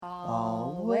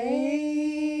Always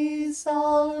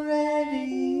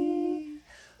already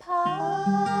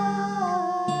podcast.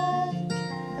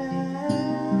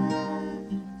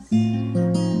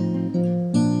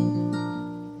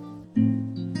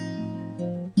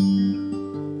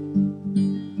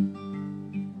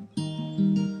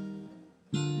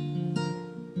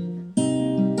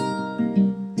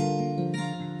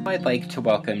 I'd like to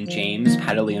welcome James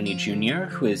Padilioni Jr.,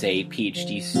 who is a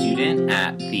PhD student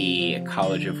at the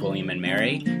College of William and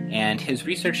Mary, and his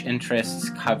research interests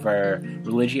cover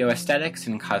religio-aesthetics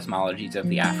and cosmologies of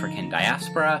the African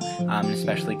diaspora,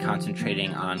 especially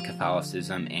concentrating on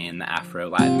Catholicism in the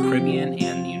Afro-Latin Caribbean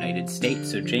and the United States.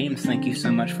 So James, thank you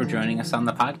so much for joining us on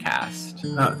the podcast.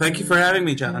 Thank you for having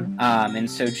me, John.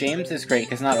 And so James is great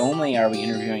because not only are we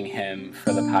interviewing him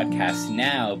for the podcast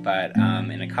now, but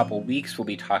in a couple weeks we'll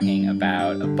be talking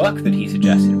about a book that he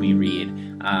suggested we read,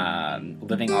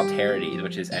 Living Alterities,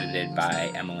 which is edited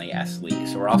by Emily S. Lee.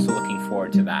 So we're also looking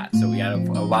forward to that. So we got a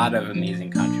lot of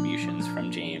amazing contributions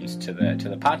from James to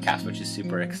the podcast, which is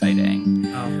super exciting.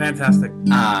 Oh, fantastic.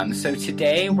 So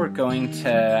today I want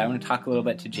to talk a little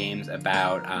bit to James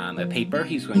about a paper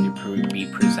he's going to be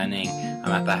presenting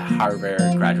at the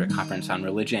Harvard Graduate Conference on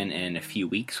Religion in a few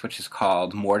weeks, which is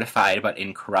called Mortified but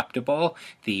Incorruptible,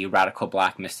 the Radical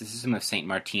Black Mysticism of St.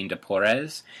 Martín de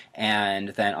Porres, and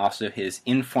then also his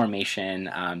information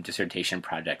dissertation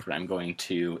project, what I'm going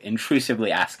to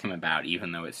intrusively ask him about,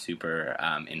 even though it's super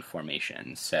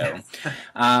information. So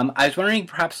I was wondering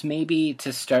perhaps maybe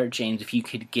to start, James, if you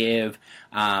could give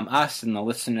us and the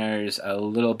listeners a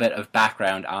little bit of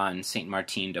background on St.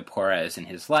 Martín de Porres and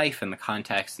his life and the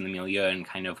context and the milieu and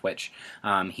kind of which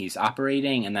he's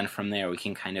operating, and then from there we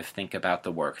can kind of think about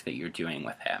the work that you're doing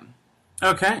with him.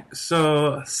 Okay,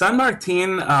 so San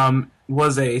Martín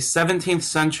was a 17th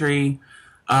century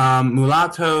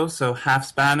mulatto, so half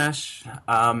Spanish,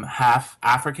 half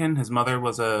African. His mother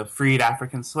was a freed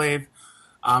African slave,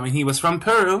 and he was from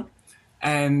Peru,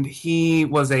 and he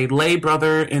was a lay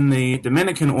brother in the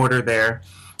Dominican order there,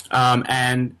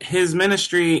 and his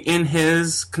ministry in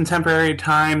his contemporary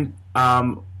time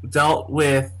dealt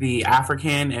with the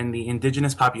African and the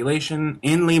indigenous population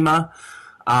in Lima,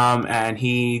 and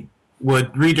he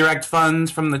would redirect funds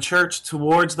from the church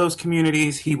towards those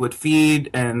communities. He would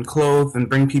feed and clothe and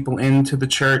bring people into the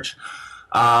church,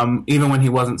 even when he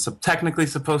wasn't technically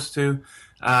supposed to.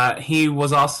 He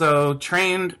was also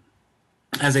trained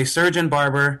as a surgeon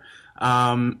barber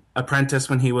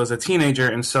apprentice when he was a teenager,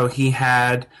 and so he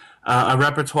had a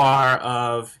repertoire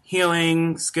of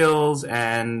healing skills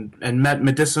and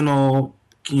medicinal,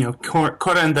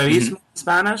 curanderismo in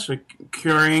Spanish, like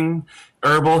curing,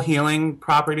 herbal healing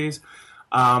properties.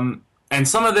 And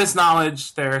some of this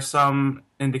knowledge, there are some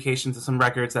indications and some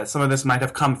records that some of this might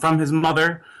have come from his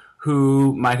mother,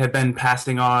 who might have been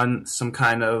passing on some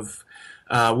kind of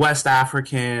West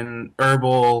African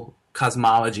herbal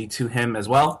cosmology to him as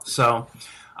well. So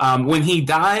when he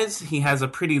dies, he has a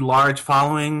pretty large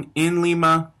following in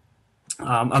Lima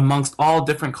amongst all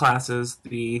different classes.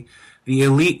 The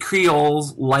elite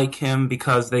Creoles like him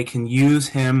because they can use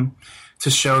him to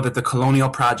show that the colonial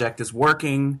project is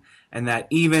working, and that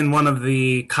even one of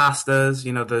the castas,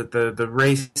 the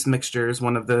race mixtures,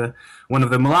 one of the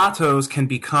mulattoes can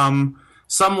become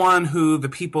someone who the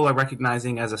people are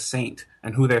recognizing as a saint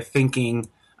and who they're thinking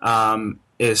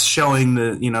is showing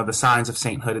the signs of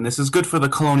sainthood, and this is good for the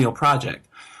colonial project.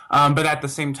 But at the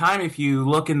same time, if you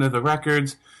look into the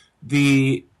records,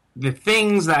 the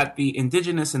things that the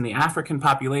indigenous and the African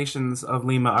populations of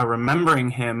Lima are remembering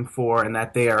him for, and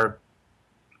that they are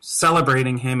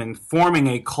celebrating him and forming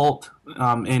a cult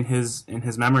in his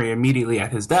memory immediately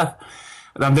at his death.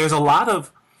 There's a lot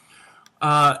of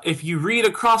if you read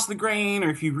across the grain, or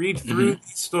if you read through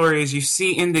these stories, you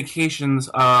see indications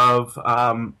of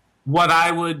what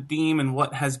I would deem and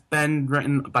what has been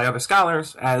written by other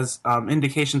scholars as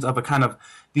indications of a kind of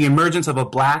the emergence of a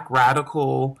black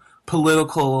radical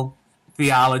political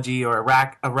theology, or a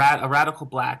radical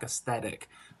black aesthetic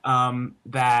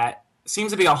that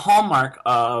seems to be a hallmark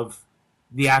of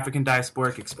the African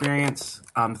diasporic experience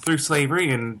through slavery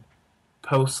and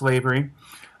post-slavery.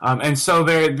 And so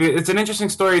it's an interesting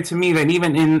story to me that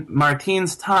even in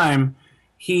Martín's time,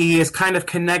 he is kind of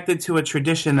connected to a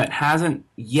tradition that hasn't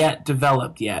yet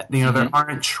developed yet. There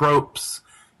aren't tropes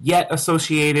yet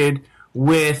associated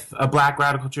with a black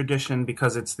radical tradition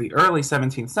because it's the early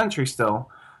 17th century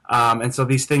still. And so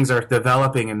these things are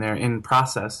developing and they're in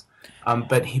process.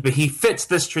 But he fits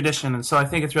this tradition, and so I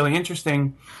think it's really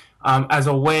interesting as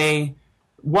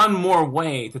one more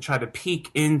way to try to peek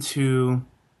into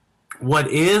what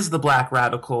is the black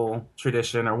radical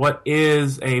tradition, or what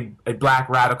is a black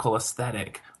radical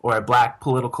aesthetic, or a black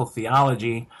political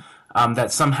theology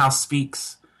that somehow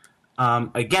speaks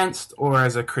against or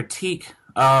as a critique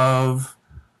of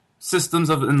systems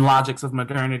and logics of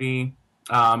modernity,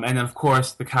 and then of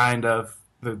course the kind of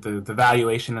the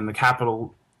valuation and the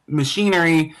capital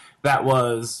machinery that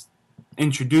was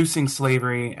introducing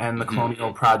slavery and the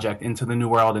colonial project into the New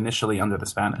World initially under the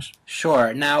Spanish.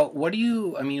 Sure. Now,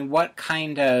 what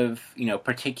kind of,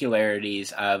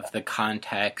 particularities of the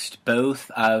context,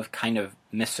 both of kind of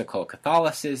mystical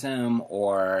Catholicism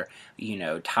or,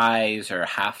 ties or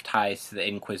half ties to the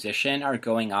Inquisition are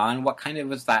going on? What kind of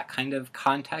was that kind of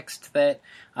context that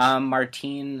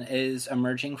Martín is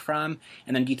emerging from?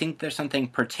 And then do you think there's something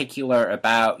particular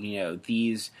about,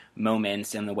 these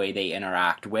moments and the way they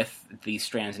interact with these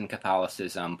strands in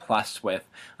Catholicism, plus with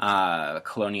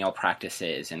colonial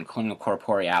practices and colonial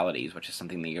corporealities, which is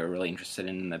something that you're really interested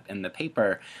in the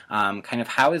paper? Kind of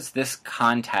how is this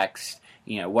context,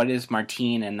 what is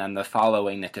Martín and then the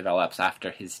following that develops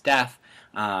after his death?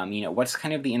 What's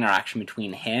kind of the interaction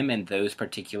between him and those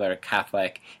particular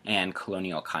Catholic and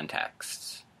colonial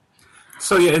contexts?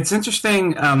 So yeah, it's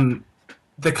interesting.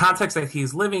 The context that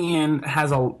he's living in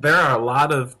there are a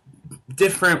lot of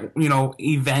different,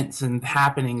 events and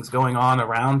happenings going on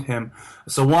around him.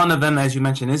 So one of them, as you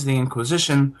mentioned, is the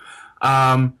Inquisition.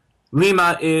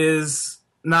 Lima is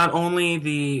not only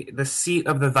the seat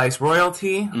of the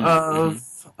viceroyalty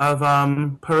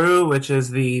of Peru, which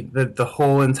is the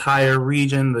whole entire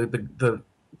region, the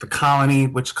colony,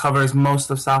 which covers most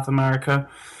of South America,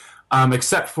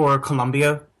 except for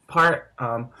Colombia part.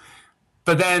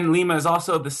 But then Lima is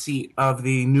also the seat of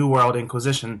the New World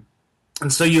Inquisition.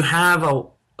 And so you have a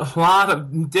lot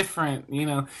of different,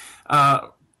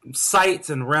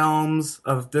 sites and realms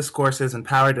of discourses and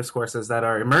power discourses that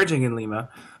are emerging in Lima.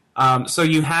 So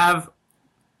you have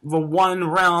the one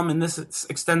realm, and this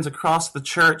extends across the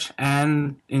church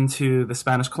and into the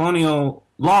Spanish colonial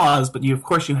laws, but of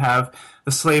course you have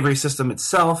the slavery system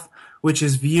itself, which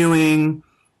is viewing,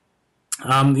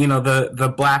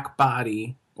 the black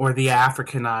body or the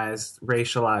Africanized,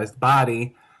 racialized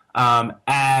body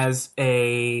as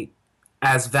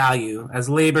value, as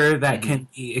labor that can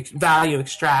be value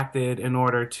extracted in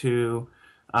order to,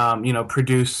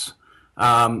 produce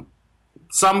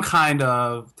some kind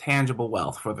of tangible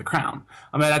wealth for the crown.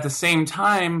 At the same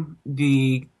time,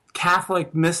 the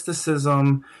Catholic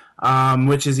mysticism,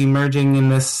 which is emerging in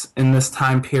this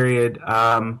time period,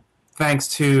 thanks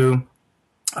to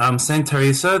Saint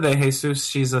Teresa de Jesus.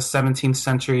 She's a 17th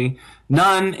century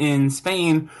nun in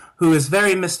Spain who is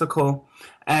very mystical,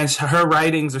 and her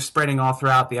writings are spreading all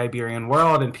throughout the Iberian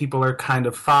world, and people are kind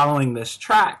of following this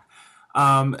track.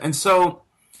 And so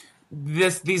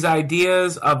these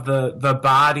ideas of the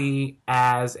body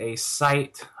as a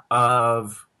site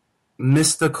of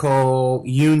mystical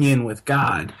union with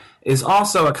God is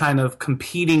also a kind of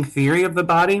competing theory of the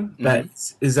body that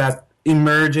is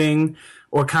emerging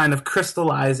or kind of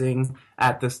crystallizing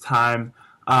at this time.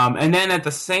 And then at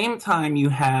the same time you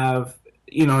have,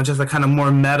 just a kind of more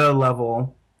meta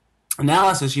level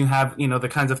analysis. You have, the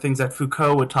kinds of things that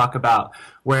Foucault would talk about,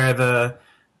 where at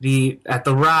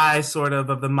the rise sort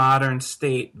of the modern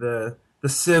state, the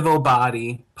civil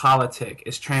body politic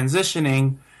is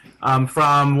transitioning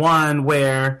from one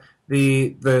where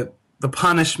the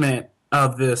punishment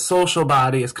of the social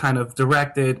body is kind of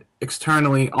directed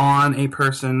externally on a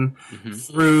person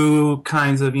through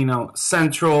kinds of,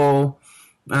 central,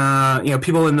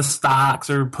 people in the stocks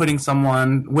or whipping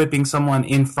someone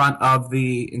in front of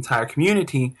the entire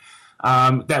community,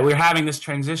 that we're having this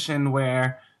transition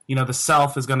where, the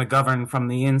self is going to govern from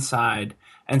the inside.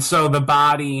 And so the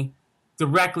body,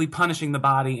 directly punishing the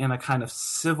body in a kind of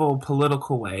civil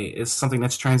political way, is something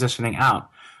that's transitioning out.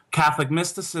 Catholic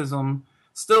mysticism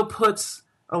still puts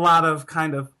a lot of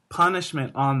kind of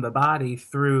punishment on the body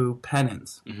through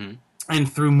penance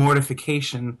and through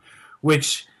mortification,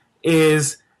 which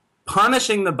is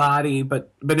punishing the body, but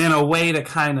in a way to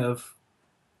kind of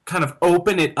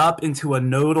open it up into a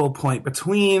nodal point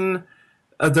between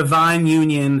a divine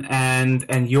union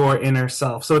and your inner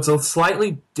self. So it's a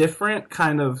slightly different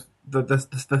kind of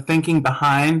the thinking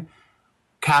behind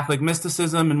Catholic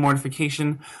mysticism and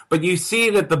mortification, but you see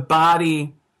that the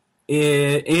body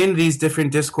in these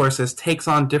different discourses takes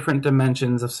on different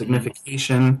dimensions of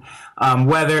signification,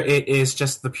 whether it is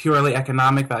just the purely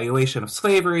economic valuation of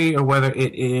slavery, or whether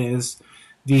it is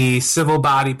the civil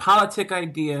body politic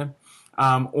idea,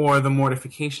 or the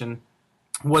mortification.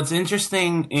 What's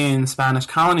interesting in Spanish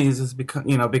colonies is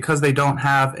because they don't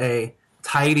have a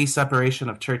tidy separation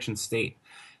of church and state,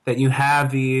 that you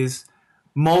have these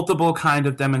multiple kind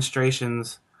of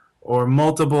demonstrations or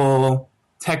multiple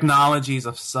technologies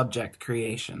of subject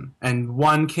creation. And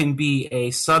one can be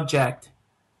a subject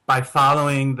by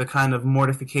following the kind of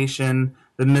mortification,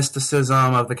 the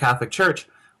mysticism of the Catholic Church.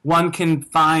 One can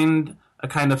find a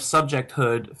kind of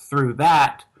subjecthood through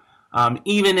that,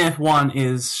 even if one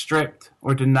is stripped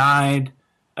or denied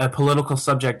a political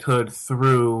subjecthood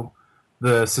through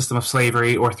the system of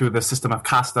slavery or through the system of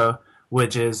casta,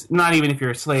 which is not even if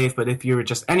you're a slave, but if you're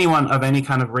just anyone of any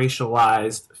kind of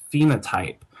racialized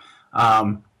phenotype,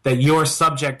 that your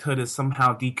subjecthood is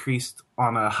somehow decreased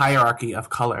on a hierarchy of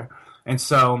color. And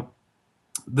so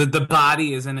the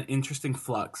body is in an interesting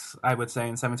flux, I would say,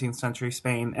 in 17th century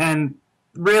Spain. And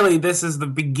really, this is the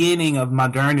beginning of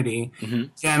modernity,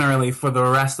 generally, for the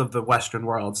rest of the Western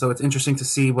world. So it's interesting to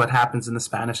see what happens in the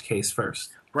Spanish case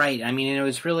first. Right. I mean, it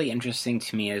was really interesting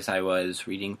to me as I was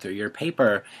reading through your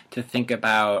paper to think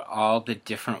about all the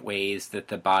different ways that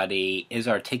the body is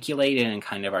articulated and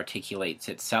kind of articulates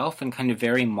itself in kind of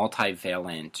very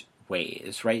multivalent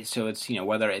ways, right? So it's,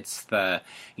 whether it's the,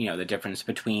 the difference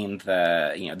between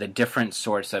the, the different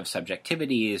sorts of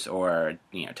subjectivities or,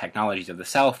 technologies of the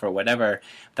self or whatever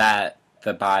that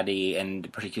the body,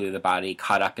 and particularly the body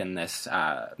caught up in this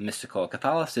mystical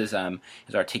Catholicism,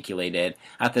 is articulated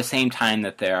at the same time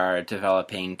that there are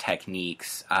developing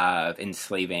techniques of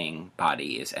enslaving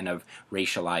bodies and of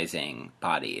racializing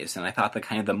bodies. And I thought the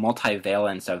kind of the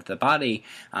multivalence of the body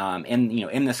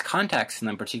in this context, and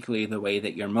then particularly the way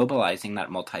that you're mobilizing that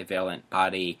multivalent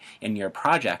body in your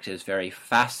project is very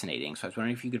fascinating. So I was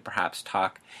wondering if you could perhaps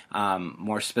talk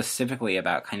more specifically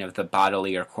about kind of the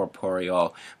bodily or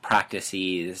corporeal practices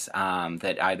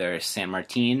that either San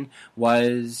Martin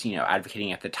was,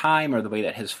 advocating at the time, or the way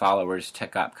that his followers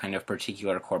took up kind of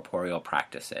particular corporeal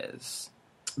practices.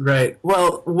 Right.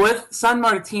 Well, with San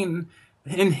Martin,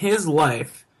 in his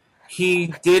life,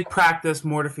 he did practice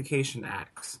mortification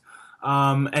acts.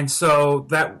 And so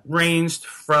that ranged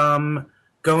from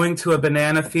going to a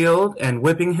banana field and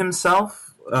whipping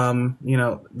himself, in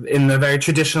the very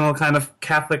traditional kind of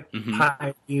Catholic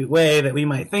piety way that we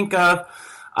might think of,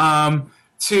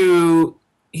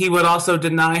 he would also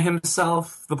deny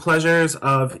himself the pleasures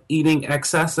of eating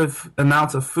excessive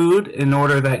amounts of food in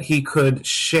order that he could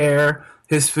share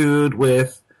his food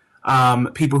with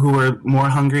people who were more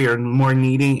hungry or more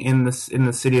needy in the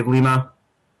city of Lima.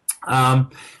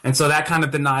 And so that kind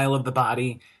of denial of the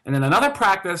body. And then another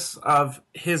practice of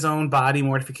his own body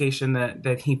mortification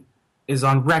that he is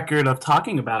on record of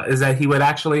talking about is that he would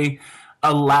actually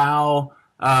allow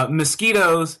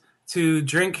mosquitoes to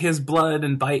drink his blood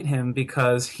and bite him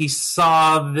because he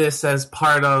saw this as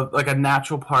part of, like, a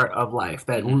natural part of life,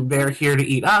 that they're here to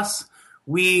eat us.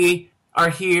 We are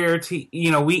here to,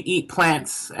 we eat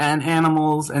plants and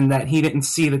animals, and that he didn't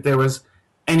see that there was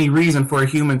any reason for a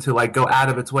human to, like, go out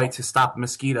of its way to stop a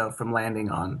mosquito from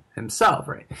landing on himself,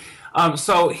 right?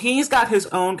 So he's got his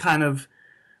own kind of,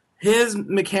 his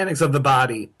mechanics of the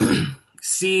body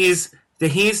he's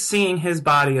seeing his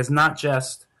body as not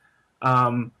just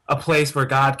a place where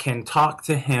God can talk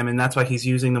to him, and that's why he's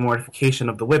using the mortification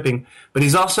of the whipping. But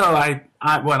he's also,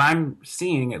 what I'm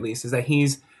seeing at least, is that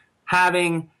he's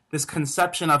having this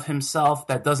conception of himself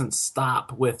that doesn't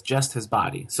stop with just his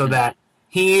body, so that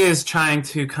he is trying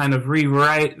to kind of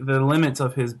rewrite the limits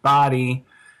of his body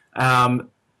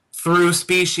through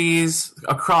species,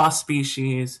 across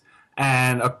species,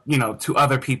 and to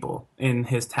other people in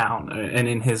his town and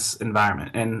in his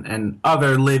environment and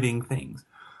other living things.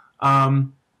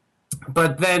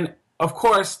 But then, of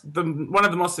course, one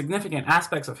of the most significant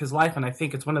aspects of his life, and I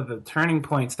think it's one of the turning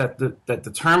points that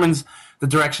determines the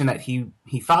direction that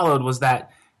he followed, was that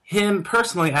him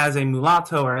personally, as a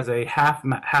mulatto or as a half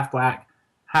black,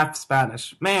 half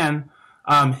Spanish man,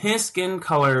 his skin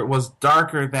color was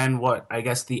darker than what I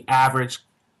guess the average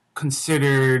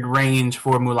considered range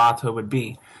for mulatto would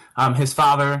be. His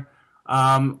father,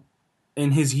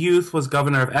 in his youth, was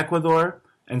governor of Ecuador.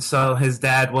 And so his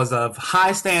dad was of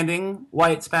high standing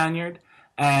white Spaniard,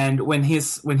 and when he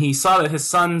saw that his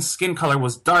son's skin color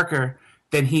was darker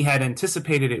than he had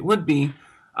anticipated it would be,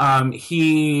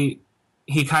 he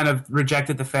kind of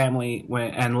rejected the family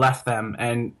and left them,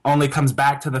 and only comes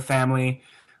back to the family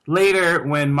later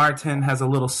when Martin has a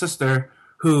little sister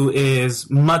who is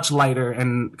much lighter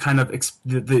and kind of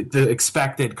the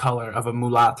expected color of a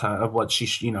mulatta, of what she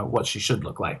should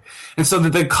look like. And so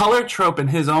the color trope in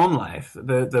his own life,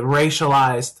 the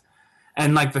racialized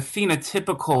and like the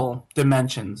phenotypical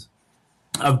dimensions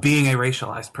of being a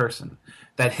racialized person,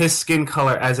 that his skin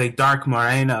color as a dark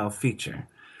moreno feature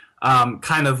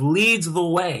kind of leads the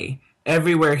way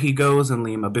everywhere he goes in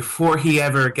Lima before he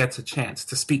ever gets a chance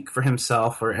to speak for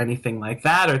himself or anything like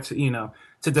that, or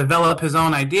to develop his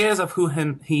own ideas of who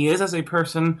he is as a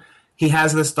person, he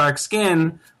has this dark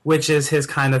skin, which is his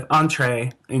kind of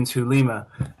entree into Lima.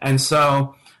 And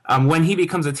so when he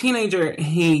becomes a teenager,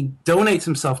 he donates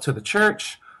himself to the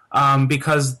church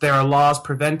because there are laws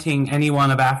preventing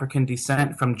anyone of African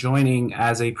descent from joining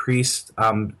as a priest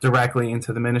directly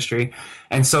into the ministry.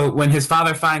 And so when his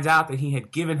father finds out that he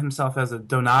had given himself as a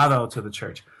donado to the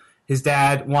church, his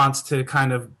dad wants to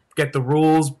kind of get the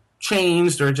rules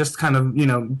changed or just kind of,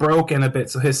 broken a bit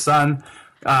so his son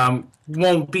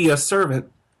won't be a servant.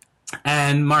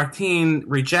 And Martin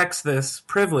rejects this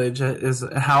privilege, is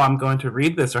how I'm going to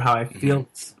read this, or how I feel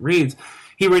it reads.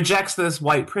 He rejects this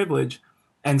white privilege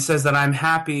and says that I'm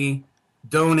happy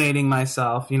donating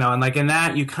myself, and like in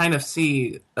that you kind of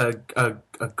see a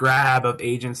grab of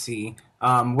agency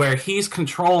where he's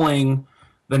controlling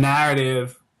the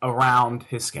narrative around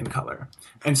his skin color.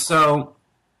 And so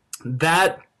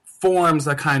that forms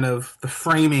a kind of the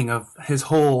framing of his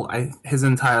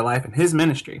entire life and his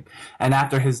ministry. And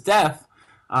after his death,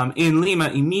 in Lima,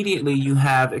 immediately you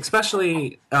have,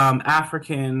 especially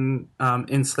African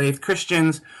enslaved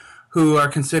Christians, who are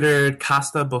considered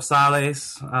casta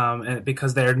bozales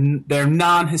because they're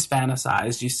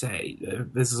non-Hispanicized. You say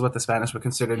this is what the Spanish would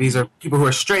consider. These are people who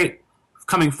are straight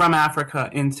coming from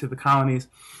Africa into the colonies,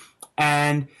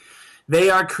 and they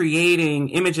are creating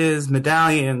images,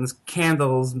 medallions,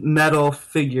 candles, metal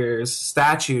figures,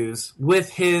 statues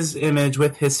with his image,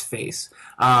 with his face.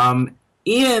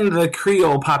 Even the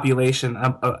Creole population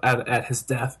at his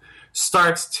death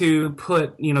starts to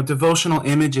put devotional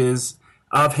images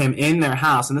of him in their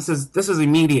house, and this is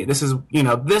immediate. This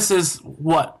is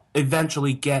what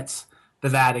eventually gets the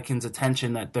Vatican's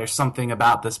attention, that there's something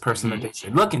about this person that they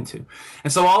should look into.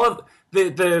 And so all of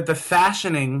the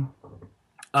fashioning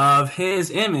of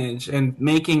his image and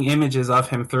making images of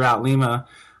him throughout Lima,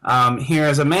 here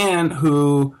is a man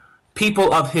who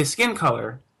people of his skin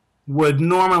color would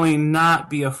normally not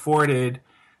be afforded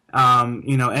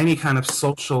any kind of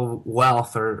social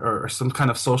wealth or some kind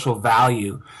of social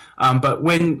value. But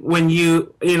when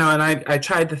you and I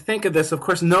tried to think of this, of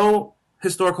course, no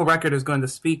historical record is going to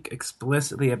speak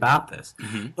explicitly about this.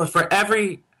 But for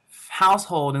every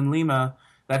household in Lima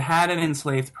that had an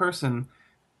enslaved person,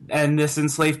 and this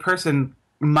enslaved person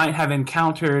might have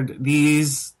encountered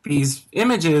these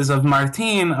images of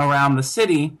Martin around the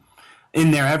city in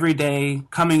their everyday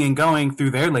coming and going through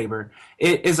their labor,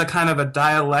 it is a kind of a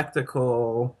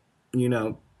dialectical,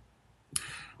 you're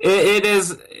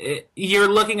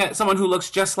looking at someone who looks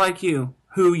just like you,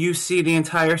 who you see the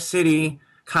entire city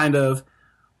kind of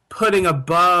putting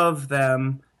above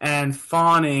them and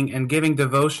fawning and giving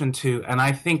devotion to. And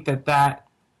I think that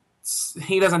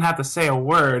he doesn't have to say a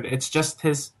word. It's just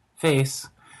his face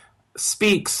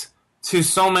speaks to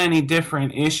so many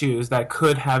different issues that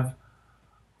could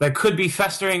be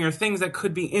festering, or things that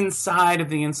could be inside of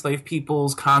the enslaved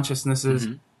people's consciousnesses,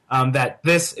 that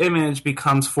this image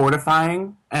becomes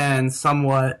fortifying and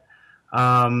somewhat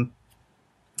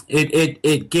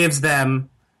it gives them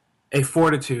a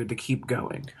fortitude to keep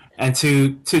going and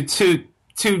to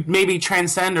maybe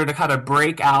transcend or to kind of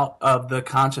break out of the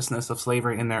consciousness of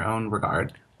slavery in their own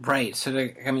regard. Right. So to,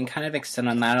 kind of extend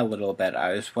on that a little bit,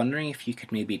 I was wondering if you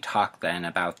could maybe talk then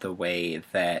about the way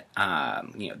that,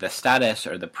 the status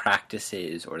or the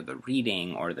practices or the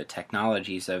reading or the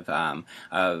technologies of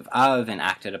and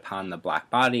acted upon the black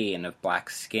body and of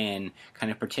black skin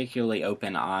kind of particularly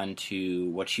open on to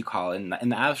what you call in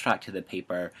the abstract of the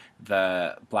paper,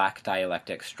 the black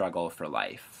dialectic struggle for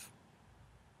life.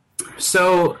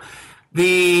 So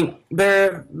the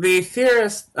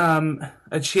theorist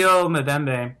Achille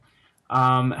Mbembe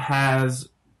has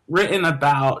written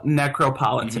about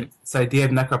necropolitics, this idea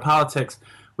of necropolitics,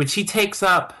 which he takes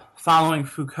up following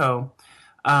Foucault.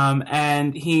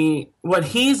 And what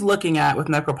he's looking at with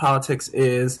necropolitics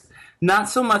is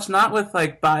not with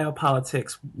like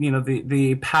biopolitics,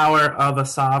 the power of a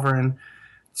sovereign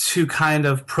to kind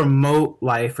of promote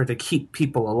life or to keep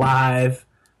people alive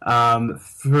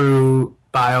through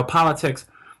biopolitics,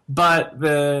 but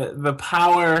the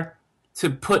power to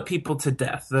put people to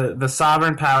death, the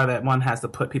sovereign power that one has to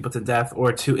put people to death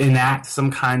or to enact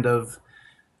some kind of,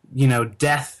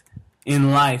 death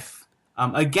in life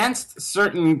against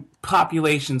certain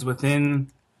populations within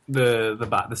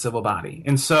the civil body.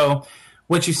 And so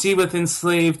what you see with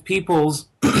enslaved peoples,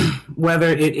 whether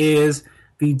it is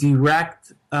the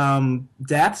direct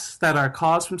deaths that are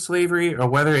caused from slavery or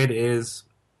whether it is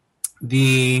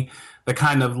the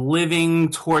kind of living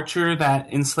torture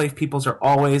that enslaved peoples are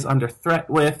always under threat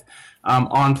with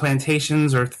on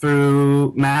plantations or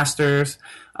through masters.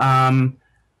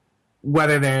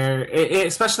 whether they're,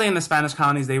 especially in the Spanish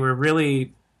colonies, they were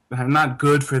really not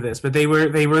good for this, but they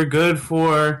were good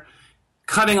for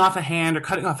cutting off a hand or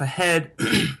cutting off a head,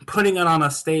 putting it on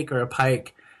a stake or a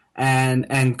pike,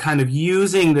 and kind of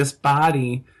using this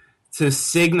body to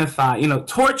signify,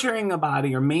 torturing a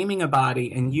body or maiming a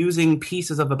body and using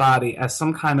pieces of the body as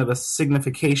some kind of a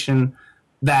signification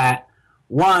that,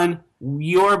 one,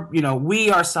 we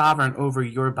are sovereign over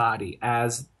your body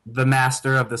as the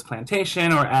master of this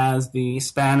plantation, or as the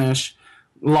Spanish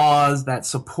laws that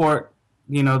support,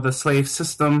 the slave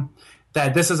system,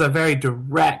 that this is a very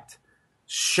direct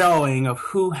showing of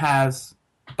who has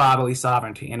bodily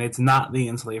sovereignty, and it's not the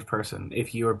enslaved person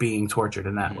if you are being tortured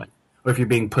in that way, or if you're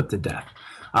being put to death.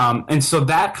 And so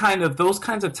those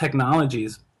kinds of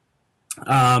technologies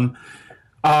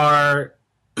are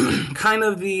kind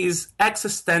of these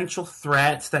existential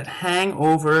threats that hang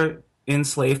over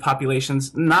enslaved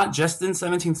populations, not just in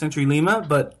 17th century Lima,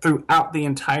 but throughout the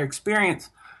entire experience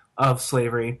of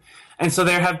slavery. And so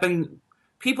there have been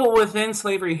people within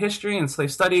slavery history and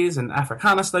slave studies and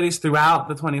Africana studies throughout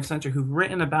the 20th century who've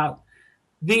written about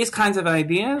these kinds of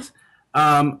ideas.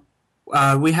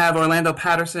 We have Orlando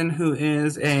Patterson, who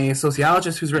is a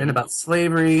sociologist who's written about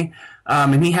slavery,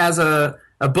 and he has a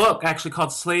book actually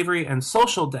called Slavery and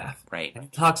Social Death. Right.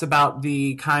 It talks about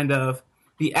the kind of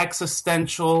the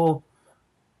existential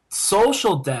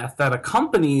social death that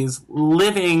accompanies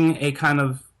living a kind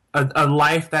of a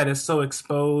life that is so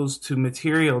exposed to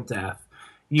material death.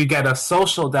 You get a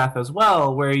social death as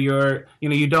well, where you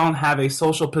don't have a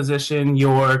social position,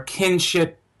 your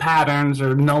kinship patterns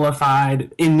are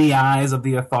nullified in the eyes of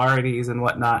the authorities and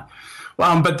whatnot.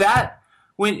 But that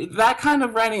kind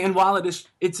of writing, and while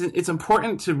it's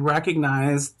important to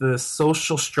recognize the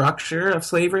social structure of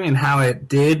slavery and how it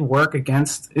did work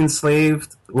against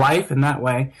enslaved life in that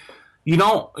way,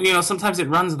 sometimes it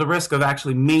runs the risk of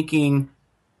actually making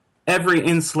every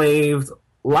enslaved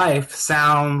life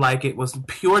sound like it was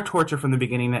pure torture from the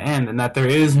beginning to end, and that there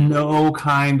is no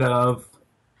kind of,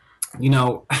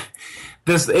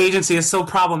 this agency is so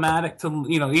problematic to,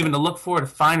 even to look for, to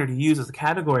find, or to use as a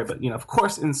category. But, of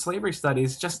course, in slavery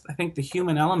studies, just, I think, the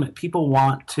human element, people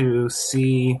want to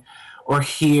see or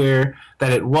hear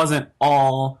that it wasn't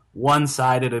all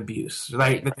one-sided abuse,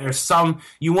 right? That there's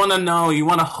you want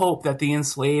to hope that the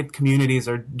enslaved communities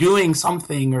are doing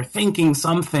something or thinking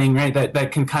something, right?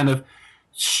 That can kind of,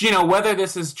 whether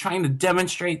this is trying to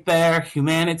demonstrate their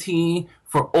humanity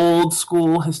for old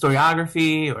school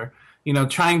historiography, or,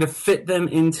 trying to fit them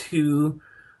into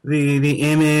the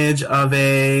image of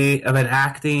an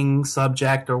acting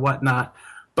subject or whatnot.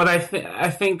 But I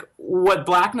think what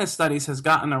Blackness studies has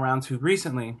gotten around to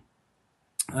recently,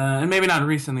 and maybe not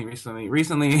recently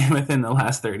within the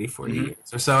last 30, 40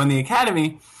 years or so in the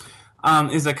academy,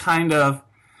 is a kind of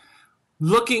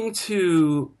looking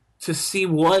to see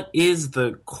what is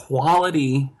the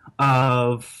quality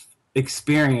of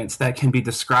experience that can be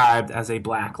described as a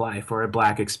Black life or a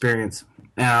Black experience.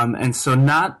 And so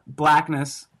not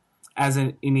Blackness as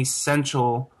an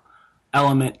essential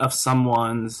element of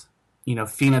someone's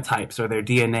phenotypes or their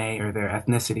DNA or their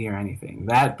ethnicity or anything.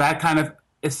 That kind of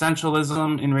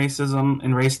essentialism in racism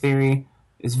and race theory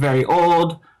is very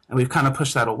old, and we've kind of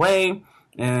pushed that away.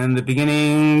 In the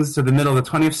beginnings to the middle of the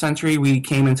 20th century, we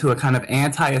came into a kind of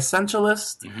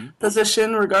anti-essentialist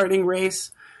position regarding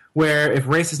race, where if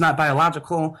race is not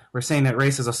biological, we're saying that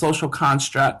race is a social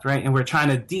construct, right? And we're trying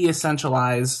to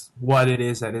de-essentialize what it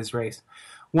is that is race.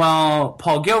 Well,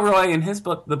 Paul Gilroy, in his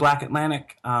book, The Black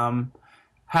Atlantic,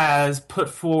 has put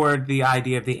forward the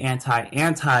idea of the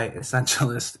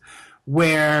anti-essentialist,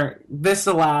 where this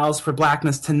allows for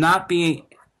Blackness to not be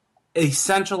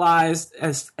essentialized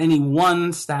as any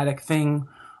one static thing,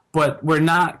 but we're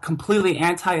not completely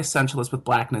anti-essentialist with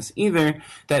Blackness either,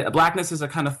 that Blackness is a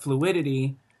kind of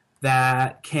fluidity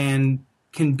that can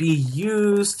be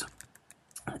used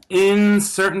in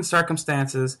certain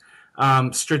circumstances,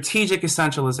 strategic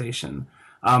essentialization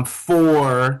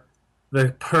for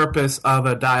the purpose of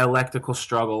a dialectical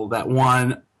struggle that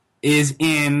one is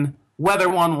in, whether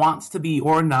one wants to be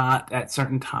or not at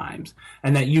certain times,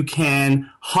 and that you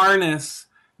can harness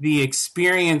the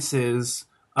experiences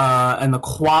and the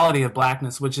quality of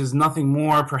Blackness, which is nothing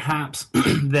more perhaps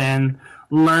than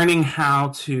learning how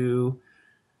to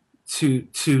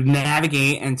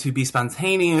navigate and to be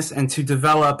spontaneous and to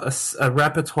develop a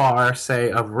repertoire,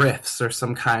 say, of riffs or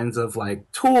some kinds of like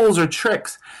tools or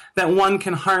tricks that one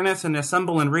can harness and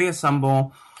assemble and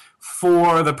reassemble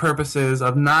for the purposes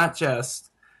of not just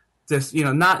this,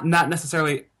 not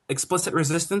necessarily explicit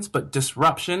resistance, but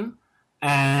disruption.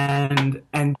 And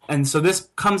so this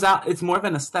comes out, it's more of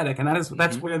an aesthetic, and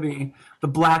that's where the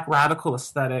Black radical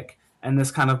aesthetic and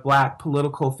this kind of black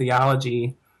political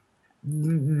theology,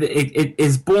 it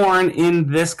is born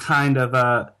in this kind of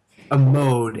a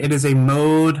mode. It is a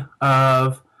mode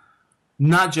of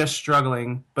not just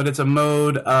struggling, but it's a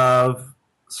mode of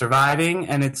surviving,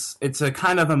 and it's a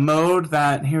kind of a mode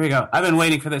that, here we go, I've been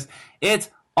waiting for this. It's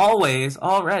always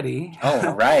already.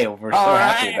 Oh, right. We're so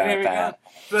happy about that.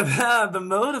 But the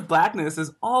mode of blackness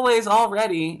is always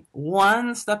already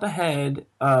one step ahead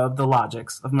of the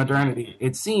logics of modernity,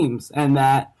 it seems, and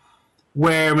that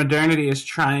where modernity is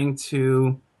trying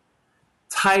to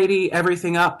tidy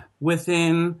everything up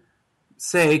within,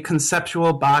 say,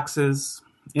 conceptual boxes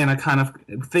in a kind of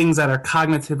things that are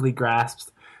cognitively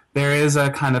grasped, there is a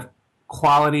kind of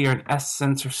quality or an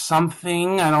essence or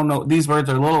something. I don't know. These words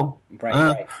are a little...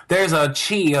 Right. There's a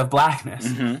chi of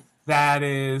blackness that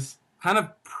is kind of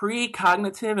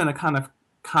pre-cognitive and a kind of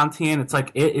Kantian. It's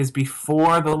like it is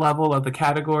before the level of the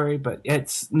category, but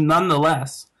it's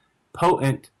nonetheless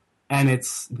potent, and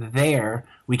it's there.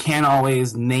 We can't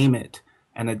always name it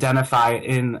and identify it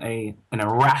in a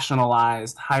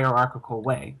rationalized, hierarchical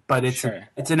way, but it's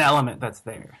it's an element that's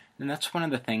there. And that's one of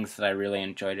the things that I really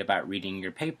enjoyed about reading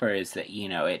your paper is that,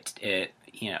 it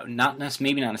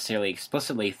maybe not necessarily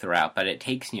explicitly throughout, but it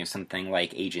takes, something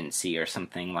like agency or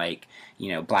something like,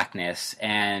 blackness,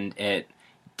 and it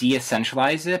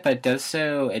de-essentializes it, but does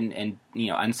so and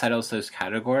unsettles those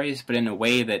categories, but in a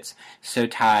way that's so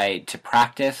tied to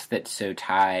practice, that's so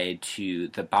tied to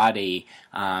the body,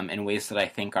 in ways that I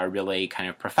think are really kind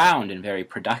of profound and very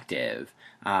productive.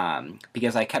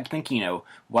 Because I kept thinking,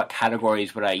 what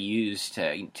categories would I use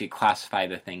to classify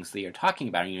the things that you're talking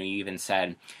about? You even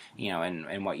said,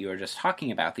 and what you were just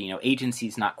talking about, that, agency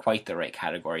is not quite the right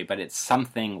category, but it's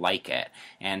something like it.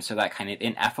 And so that kind of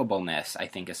ineffableness, I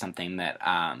think, is something that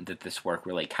that this work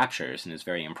really captures and is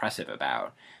very impressive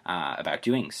about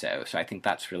doing so. So I think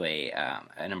that's really a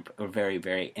very,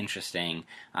 very interesting,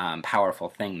 powerful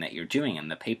thing that you're doing in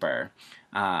the paper.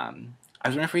 I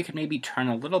was wondering if we could maybe turn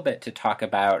a little bit to talk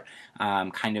about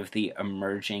kind of the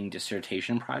emerging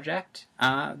dissertation project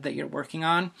that you're working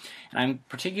on. And I'm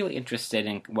particularly interested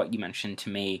in what you mentioned to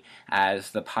me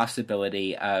as the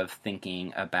possibility of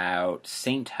thinking about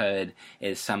sainthood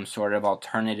as some sort of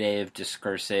alternative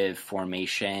discursive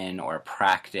formation or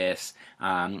practice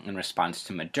in response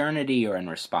to modernity, or in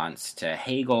response to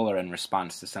Hegel, or in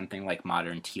response to something like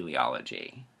modern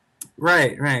teleology.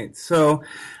 Right. So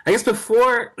I guess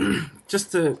before,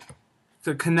 just to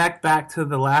connect back to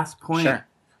the last point, sure.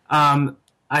 I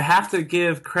have to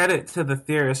give credit to the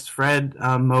theorist Fred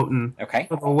Moten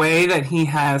for the way that he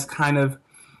has kind of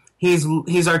he's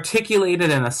articulated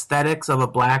an aesthetics of a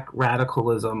black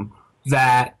radicalism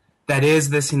that is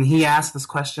this, and he asked this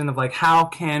question of like,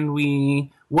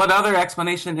 what other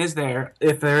explanation is there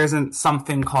if there isn't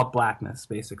something called blackness,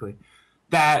 basically,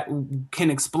 that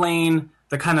can explain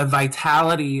the kind of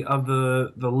vitality of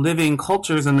the living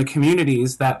cultures and the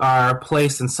communities that are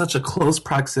placed in such a close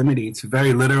proximity to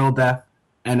very literal death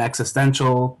and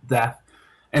existential death.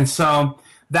 And so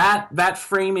that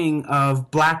framing of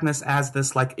blackness as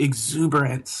this like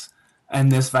exuberance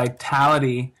and this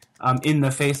vitality in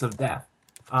the face of death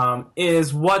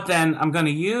is what then I'm going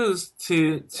to use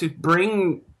to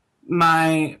bring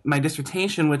my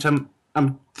dissertation, which I'm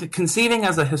conceiving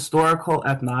as a historical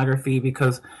ethnography,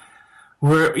 because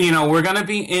we're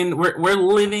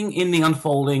living in the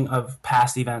unfolding of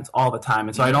past events all the time,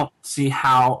 and so I don't see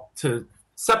how to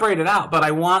separate it out. But I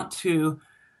want to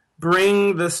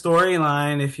bring the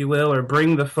storyline, if you will, or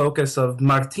bring the focus of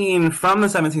Martin from the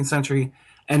 17th century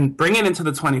and bring it into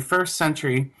the 21st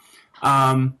century,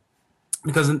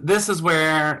 because this is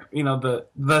where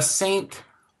the saint,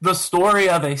 the story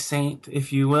of a saint,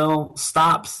 if you will,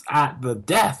 stops at the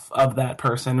death of that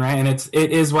person, right? And it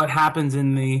is what happens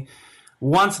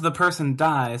once the person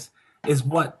dies is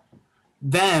what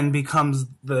then becomes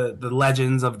the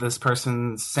legends of this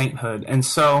person's sainthood. And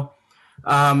so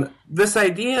this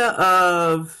idea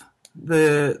of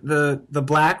the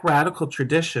black radical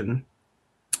tradition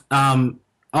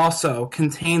also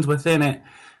contains within it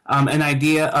an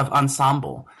idea of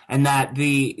ensemble, and that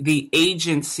the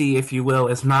agency, if you will,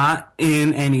 is not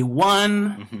in any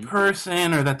one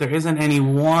person, or that there isn't any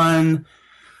one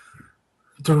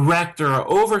director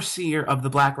or overseer of the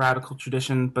black radical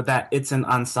tradition, but that it's an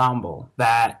ensemble,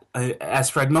 that,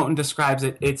 as Fred Moten describes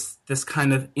it, it's this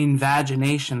kind of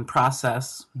invagination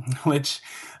process, which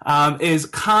is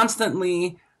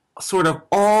constantly sort of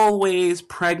always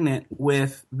pregnant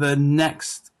with the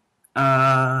next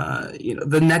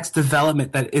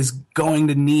development that is going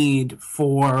to need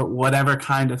for whatever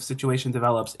kind of situation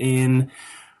develops in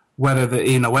whether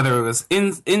whether it was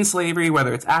in slavery,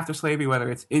 whether it's after slavery,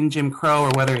 whether it's in Jim Crow,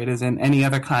 or whether it is in any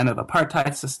other kind of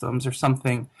apartheid systems or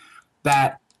something,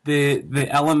 that the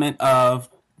element of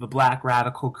the black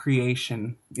radical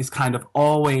creation is kind of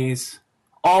always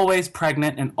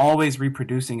pregnant and always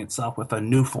reproducing itself with a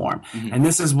new form. Mm-hmm. And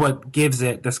this is what gives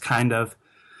it this kind of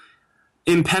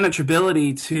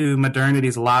impenetrability to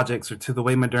modernity's logics, or to the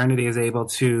way modernity is able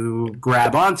to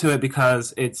grab onto it,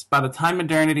 because it's, by the time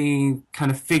modernity kind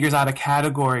of figures out a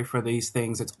category for these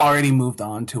things, it's already moved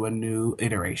on to a new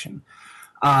iteration.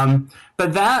 But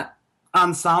that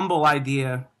ensemble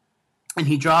idea, and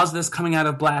he draws this coming out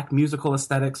of black musical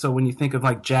aesthetics. So when you think of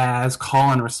like jazz,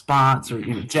 call and response, or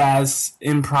jazz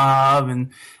improv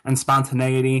and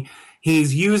spontaneity,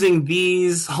 he's using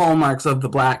these hallmarks of the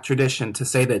black tradition to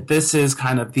say that this is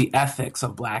kind of the ethics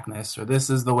of blackness, or this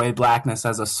is the way blackness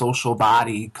as a social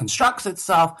body constructs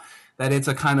itself, that it's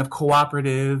a kind of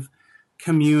cooperative,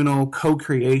 communal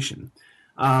co-creation.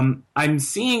 I'm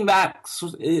seeing that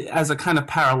as a kind of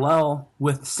parallel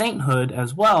with sainthood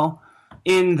as well,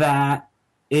 in that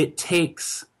it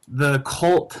takes the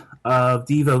cult of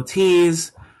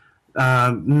devotees,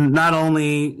 not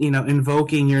only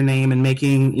invoking your name and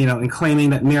making and claiming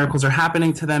that miracles are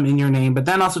happening to them in your name, but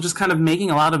then also just kind of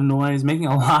making a lot of noise, making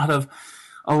a lot of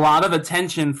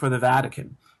attention for the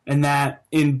Vatican. And that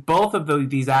in both of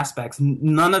these aspects,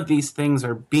 none of these things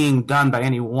are being done by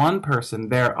any one person.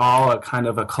 They're all a kind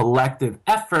of a collective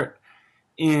effort.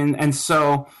 And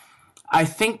so I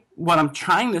think what I'm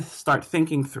trying to start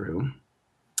thinking through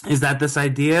is that this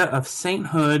idea of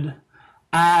sainthood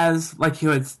as, like you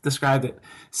had described it,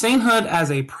 sainthood as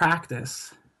a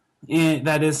practice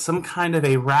that is some kind of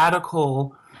a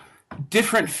radical,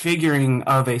 different figuring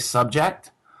of a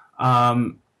subject,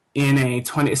 especially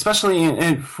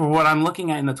for what I'm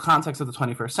looking at in the context of the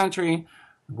 21st century,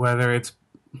 whether it's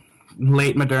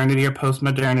late modernity or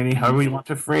post-modernity, however we want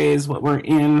to phrase what we're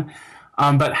in.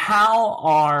 But how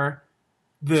are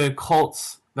the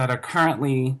cults that are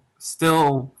currently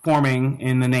still forming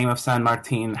in the name of San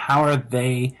Martin, how are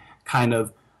they kind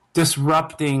of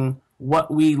disrupting what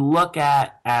we look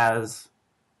at as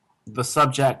the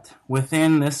subject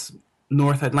within this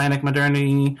North Atlantic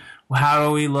modernity? How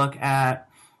do we look at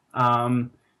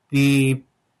the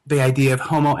idea of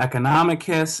Homo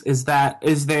economicus? Is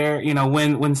there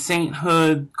when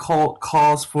sainthood cult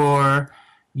calls for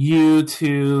you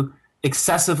to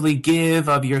excessively give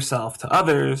of yourself to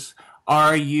others,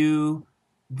 are you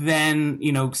then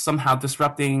somehow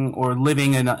disrupting or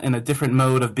living in a different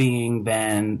mode of being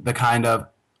than the kind of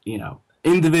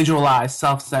individualized,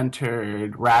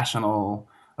 self-centered, rational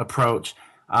approach,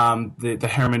 the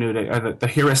hermeneutic, or the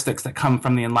heuristics that come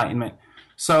from the Enlightenment?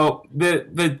 So it's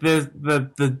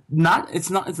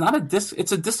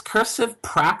a discursive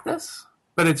practice,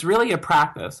 but it's really a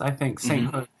practice, I think,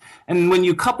 sainthood. Mm-hmm. And when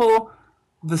you couple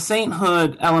the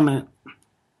sainthood element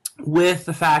with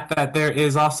the fact that there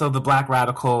is also the black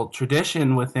radical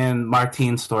tradition within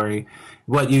Martin's story,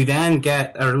 what you then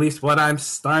get, or at least what I'm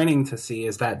starting to see,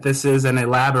 is that this is an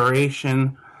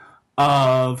elaboration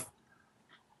of,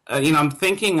 I'm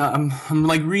thinking, I'm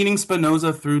like reading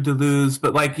Spinoza through Deleuze,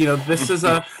 but this is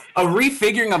a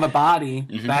refiguring of a body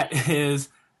mm-hmm. that is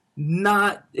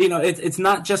not, it's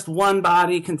not just one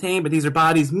body contained, but these are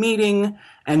bodies meeting,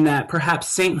 and that perhaps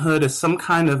sainthood is some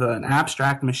kind of an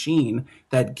abstract machine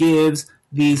that gives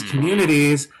these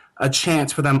communities a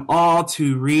chance for them all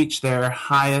to reach their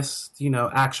highest,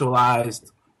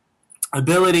 actualized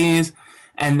abilities,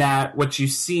 and that what you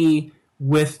see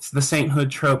with the sainthood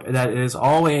trope, that it is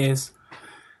always,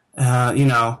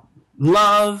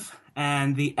 love,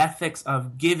 and the ethics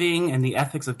of giving, and the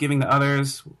ethics of giving to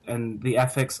others, and the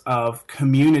ethics of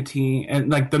community, and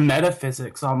like the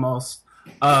metaphysics almost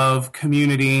of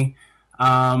community.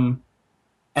 And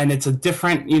it's a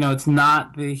different, it's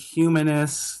not the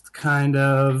humanist kind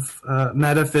of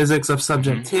metaphysics of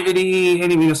subjectivity.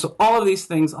 And, so all of these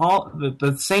things, all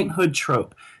the sainthood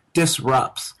trope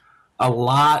disrupts a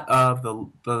lot of the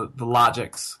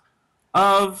logics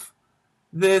of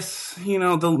this, the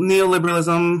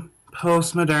neoliberalism,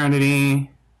 post-modernity,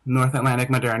 North Atlantic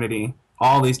modernity,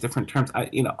 all these different terms.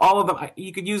 All of them,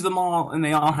 you could use them all, and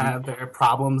they all have their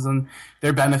problems and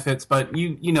their benefits, but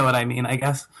you know what I mean, I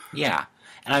guess. Yeah.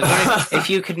 And I was wondering if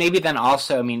you could maybe then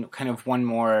also, kind of one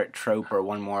more trope or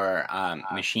one more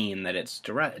machine that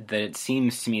that it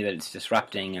seems to me that it's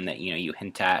disrupting, and that you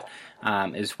hint at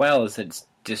as well, as it's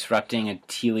disrupting a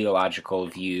teleological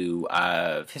view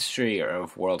of history or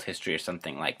of world history or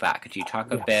something like that. Could you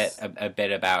talk a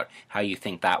bit about how you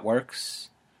think that works?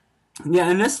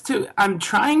 Yeah, and this too, I'm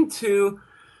trying to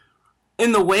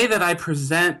in the way that I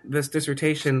present this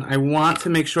dissertation, I want to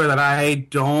make sure that I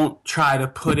don't try to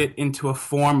put it into a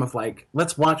form of like,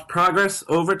 let's watch progress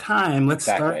over time. Let's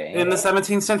start in the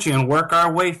 17th century and work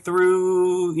our way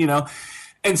through,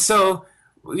 And so,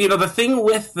 the thing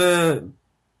with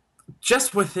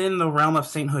just within the realm of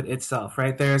sainthood itself,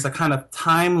 right, there's a kind of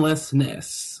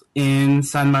timelessness in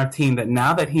San Martin that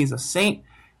now that he's a saint,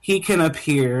 he can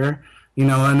appear in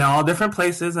all different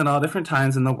places and all different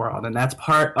times in the world. And that's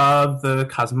part of the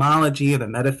cosmology and the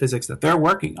metaphysics that they're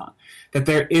working on. That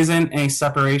there isn't a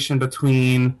separation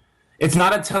between, it's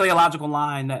not a teleological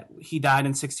line that he died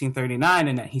in 1639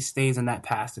 and that he stays in that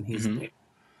past and he's there.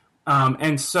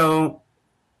 And so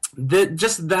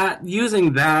just that,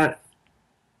 using that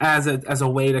as a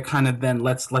way to kind of then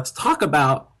let's talk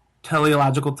about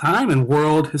teleological time and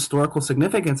world historical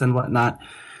significance and whatnot,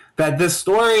 that this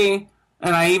story,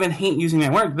 and I even hate using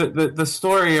that word, the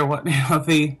story or what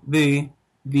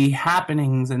the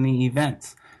happenings and the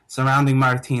events surrounding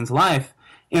Martin's life,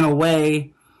 in a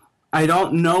way, I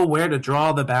don't know where to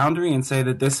draw the boundary and say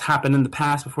that this happened in the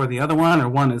past before the other one, or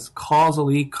one is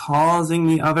causally causing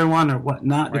the other one, or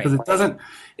whatnot, because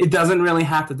it doesn't really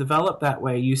have to develop that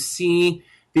way. You see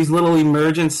these little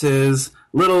emergences,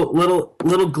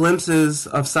 little glimpses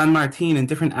of San Martin and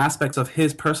different aspects of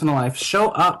his personal life show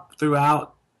up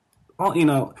throughout.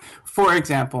 Well, for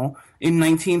example, in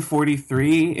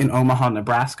 1943 in Omaha,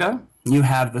 Nebraska, you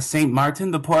have the St.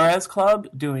 Martin de Porres Club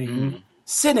doing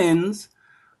sit-ins,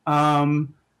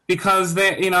 because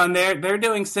they're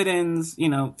doing sit-ins,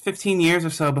 15 years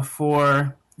or so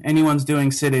before anyone's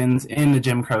doing sit-ins in the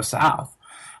Jim Crow South,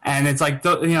 and it's like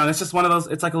it's just one of those.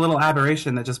 It's like a little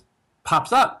aberration that just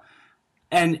pops up,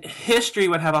 and history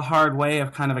would have a hard way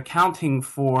of kind of accounting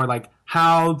for like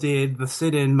how did the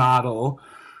sit-in model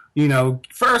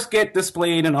first get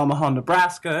displayed in Omaha,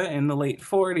 Nebraska in the late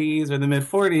 40s or the mid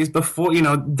 40s before,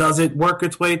 does it work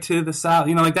its way to the South?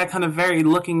 Like that kind of very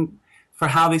looking for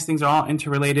how these things are all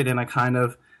interrelated in a kind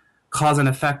of cause and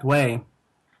effect way.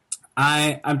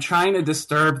 I'm trying to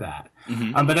disturb that.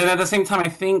 But at the same time, I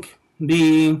think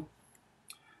the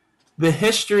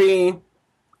history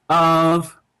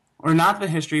of, or not the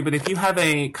history, but if you have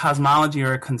a cosmology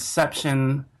or a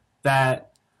conception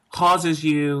that causes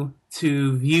you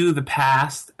to view the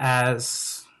past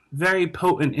as very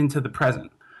potent into the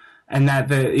present, and that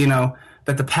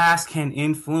the past can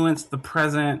influence the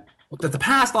present, that the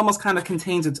past almost kind of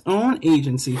contains its own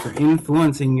agency for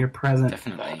influencing your present.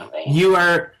 Definitely.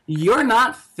 You're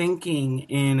not thinking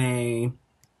in a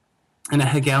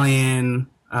Hegelian,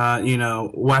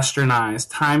 westernized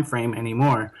time frame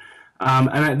anymore.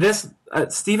 And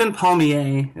Stephen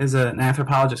Palmier is an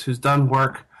anthropologist who's done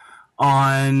work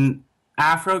on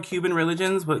Afro-Cuban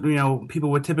religions, what people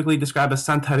would typically describe as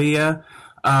Santeria,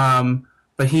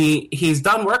 but he's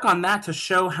done work on that to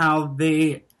show how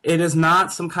it is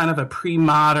not some kind of a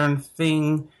pre-modern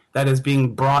thing that is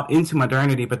being brought into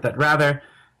modernity, but that rather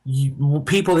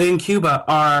people in Cuba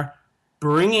are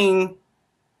bringing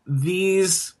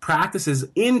these practices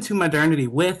into modernity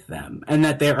with them, and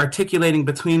that they're articulating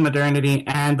between modernity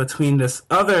and between this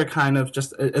other kind of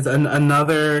just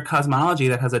another cosmology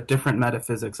that has a different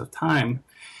metaphysics of time.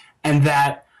 And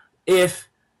that if,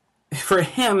 for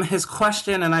him, his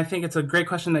question, and I think it's a great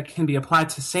question that can be applied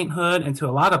to sainthood and to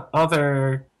a lot of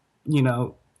other,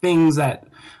 things that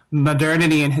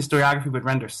modernity and historiography would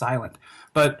render silent.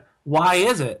 But why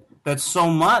is it that so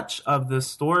much of the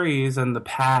stories and the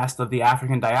past of the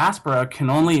African diaspora can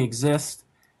only exist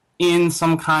in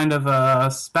some kind of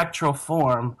a spectral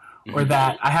form, or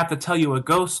that I have to tell you a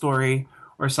ghost story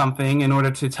or something in order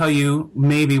to tell you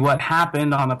maybe what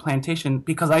happened on a plantation,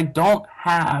 because I don't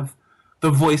have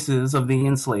the voices of the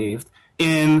enslaved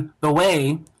in the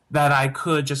way that I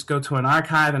could just go to an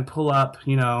archive and pull up,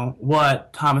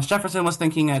 what Thomas Jefferson was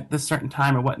thinking at this certain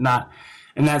time or whatnot.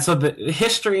 And that, so the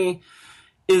history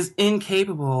is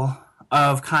incapable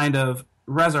of kind of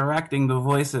resurrecting the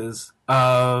voices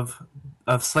of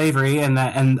slavery and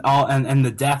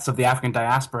the deaths of the African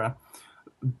diaspora,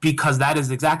 because that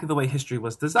is exactly the way history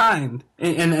was designed,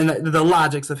 and the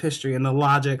logics of history and the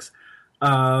logics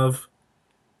of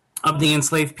the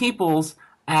enslaved peoples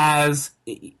as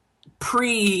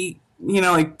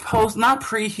post, not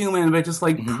pre-human, but just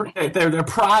like they're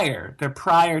prior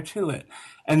to it,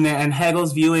 and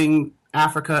Hegel's viewing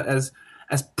Africa as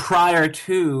prior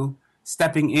to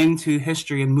stepping into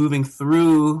history and moving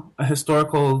through a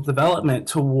historical development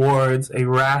towards a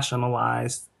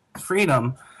rationalized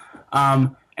freedom.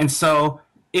 And so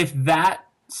if that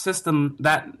system,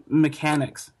 that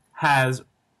mechanics has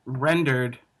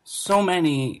rendered so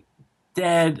many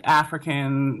dead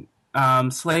African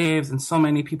slaves and so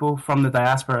many people from the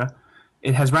diaspora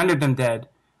it has rendered them dead.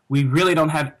 We really don't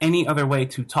have any other way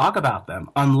to talk about them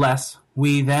unless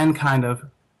we then kind of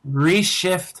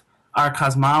reshift our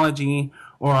cosmology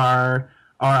or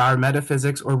our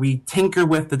metaphysics, or we tinker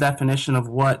with the definition of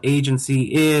what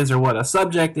agency is or what a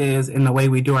subject is in the way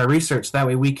we do our research. That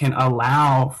way we can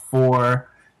allow for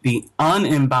the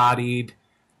unembodied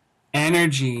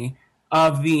energy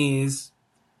of these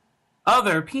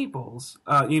other peoples,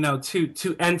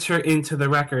 to enter into the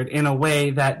record in a way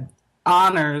that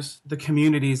honors the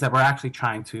communities that we're actually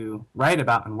trying to write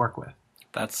about and work with.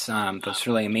 That's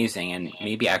really amazing, and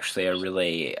maybe actually a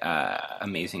really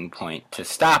amazing point to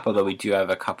stop, although we do have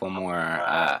a couple more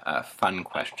fun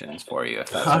questions for you,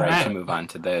 if that's all right, to move on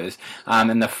to those.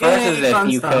 And the first is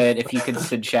if you could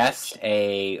suggest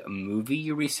a movie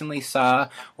you recently saw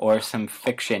or some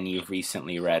fiction you've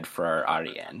recently read for our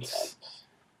audience.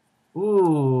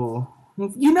 Ooh.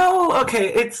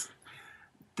 Okay,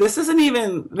 this is going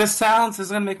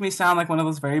to make me sound like one of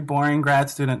those very boring grad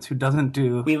students who doesn't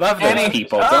do... We love those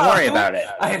people. Don't worry about it.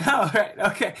 I know, right?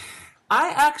 Okay. I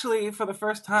actually, for the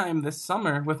first time this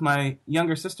summer with my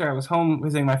younger sister, I was home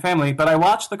visiting my family, but I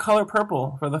watched The Color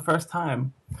Purple for the first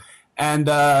time. And,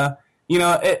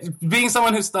 being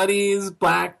someone who studies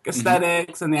Black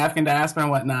aesthetics and the African diaspora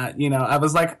and whatnot, I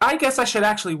was like, I guess I should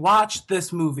actually watch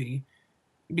this movie,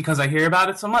 because I hear about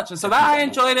it so much. And so that I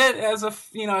enjoyed it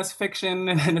as fiction,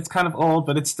 and it's kind of old,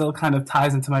 but it still kind of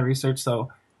ties into my research,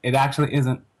 so it actually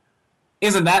isn't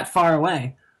that far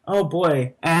away. Oh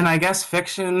boy. And I guess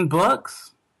fiction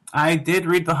books. I did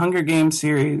read the Hunger Games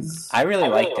series. I really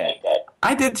liked it.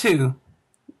 I did too.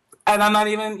 And I'm not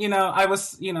even, I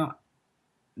was,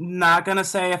 not gonna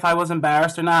say if I was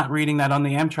embarrassed or not reading that on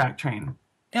the Amtrak train.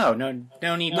 No need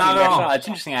to at all. It's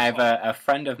interesting. I have a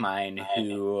friend of mine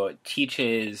who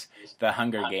teaches the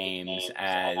Hunger Games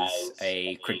as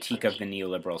a critique of the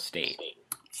neoliberal state.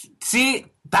 See,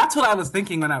 that's what I was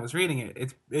thinking when I was reading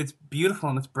it. It's beautiful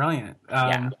and it's brilliant.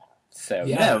 So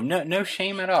no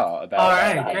shame at all about all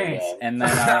right, that. Great. And then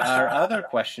our other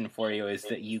question for you is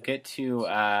that you get to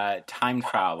time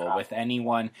travel with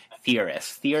anyone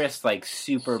theorists like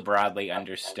super broadly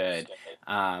understood.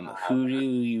 Who do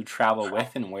you travel with,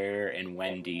 and where and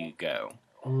when do you go?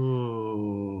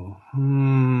 Ooh.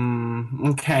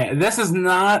 Okay. This is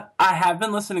not... I have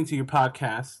been listening to your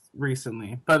podcast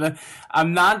recently, but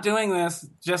I'm not doing this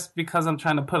just because I'm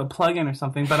trying to put a plug in or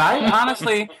something. But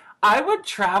I would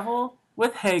travel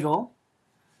with Hegel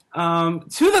to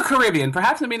the Caribbean.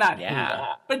 Perhaps maybe not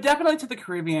Cuba, but definitely to the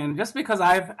Caribbean, just because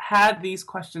I've had these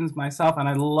questions myself, and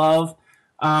I love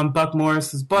Buck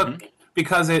Morris's book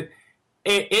because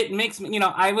it makes me,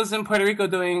 I was in Puerto Rico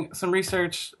doing some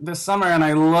research this summer, and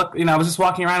I was just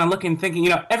walking around and looking,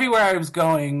 thinking, everywhere I was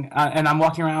going, and I'm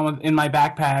walking around in my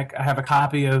backpack, I have a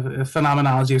copy of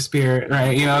Phenomenology of Spirit,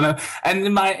 right? And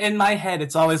in my head,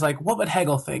 it's always like, what would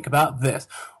Hegel think about this?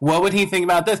 What would he think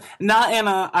about this? Not in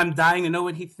I'm dying to know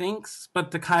what he thinks, but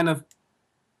to kind of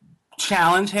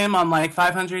challenge him on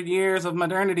 500 years of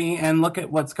modernity and look at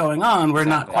what's going on. We're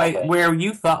not quite where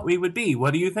you thought we would be.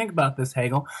 What do you think about this,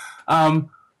 Hegel? But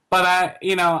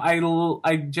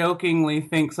I jokingly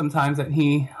think sometimes that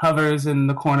he hovers in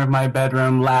the corner of my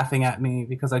bedroom laughing at me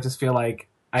because I just feel like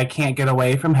I can't get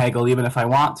away from Hegel even if I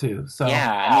want to. So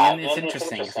it's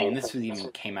interesting. This even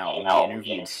came out when we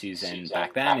interviewed Susan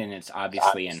back then, and it's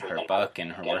obviously in her book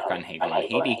and her work on Hegel and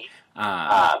Haiti.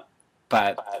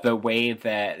 But the way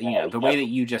that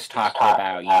you just talked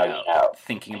about,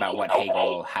 thinking about what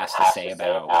Hegel has to say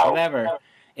about whatever,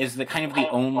 is the kind of the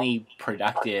only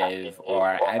productive,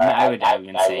 or I would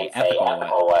even say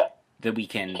ethical, that we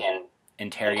can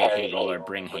interrogate Hegel or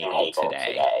bring Hegel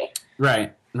today.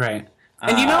 Right.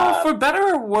 And for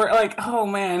better or worse,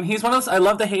 he's one of those, I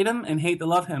love to hate him and hate to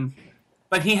love him.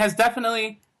 But he has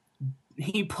definitely,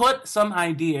 he put some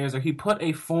ideas, or he put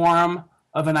a form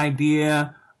of an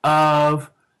idea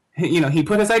of, he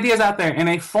put his ideas out there in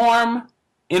a form,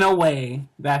 in a way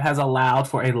that has allowed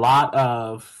for a lot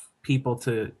of people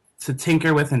to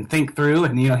tinker with and think through.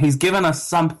 And, he's given us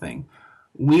something.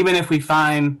 Even if we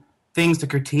find things to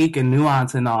critique and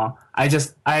nuance and all,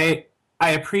 I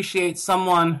appreciate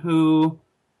someone who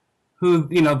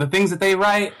the things that they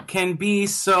write can be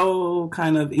so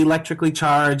kind of electrically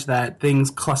charged that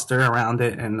things cluster around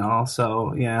it. And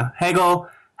also,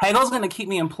 Hegel's going to keep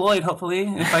me employed, hopefully.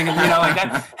 If I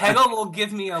can, Hegel will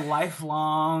give me a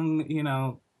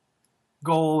lifelong,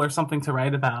 goal or something to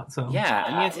write about. So Yeah,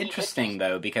 I mean, it's interesting,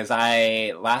 though, because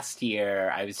last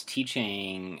year, I was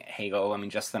teaching Hegel,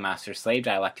 just the master-slave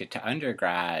dialectic to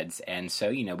undergrads, and so,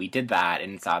 we did that,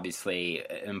 and it's obviously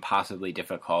impossibly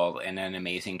difficult and an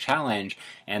amazing challenge,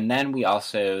 and then we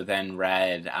also then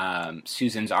read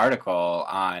Susan's article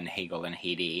on Hegel in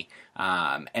Haiti,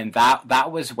 and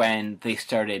that was when they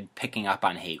started picking up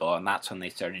on Hegel, and that's when they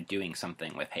started doing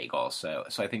something with Hegel, so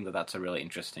I think that's a really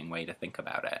interesting way to think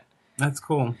about it. That's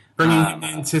cool. Bringing him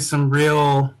into some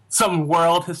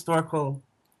world historical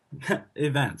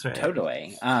events, right?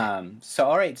 Totally.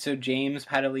 All right. So James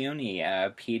Padilioni,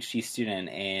 a PhD student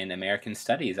in American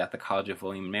Studies at the College of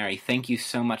William and Mary, thank you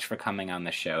so much for coming on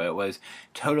the show. It was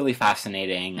totally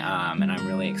fascinating, and I'm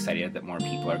really excited that more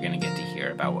people are going to get to hear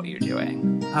about what you're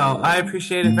doing. Oh, I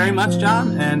appreciate it very much,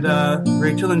 John, and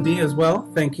Rachel and Dee as well.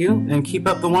 Thank you, and keep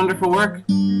up the wonderful work.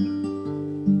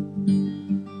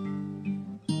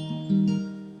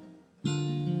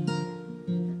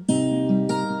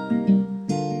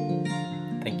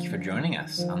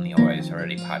 On the Always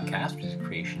Already podcast, which is a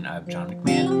creation of John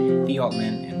McMahon, Dee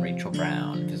Altman, and Rachel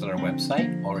Brown. Visit our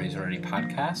website,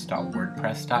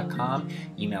 alwaysalreadypodcast.wordpress.com.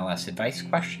 Email us advice,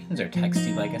 questions, or text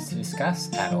you'd like us to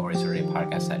discuss at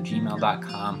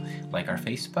alwaysalreadypodcast@gmail.com. Like our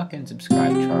Facebook and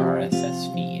subscribe to our RSS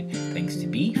feed. Thanks to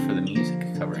B for the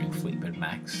music covering Fleetwood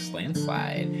Mac's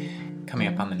Landslide. Coming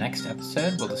up on the next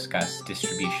episode, we'll discuss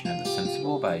Distribution of the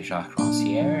Sensible by Jacques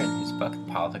Rancière and his book, The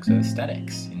Politics of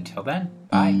Aesthetics. Until then,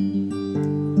 bye.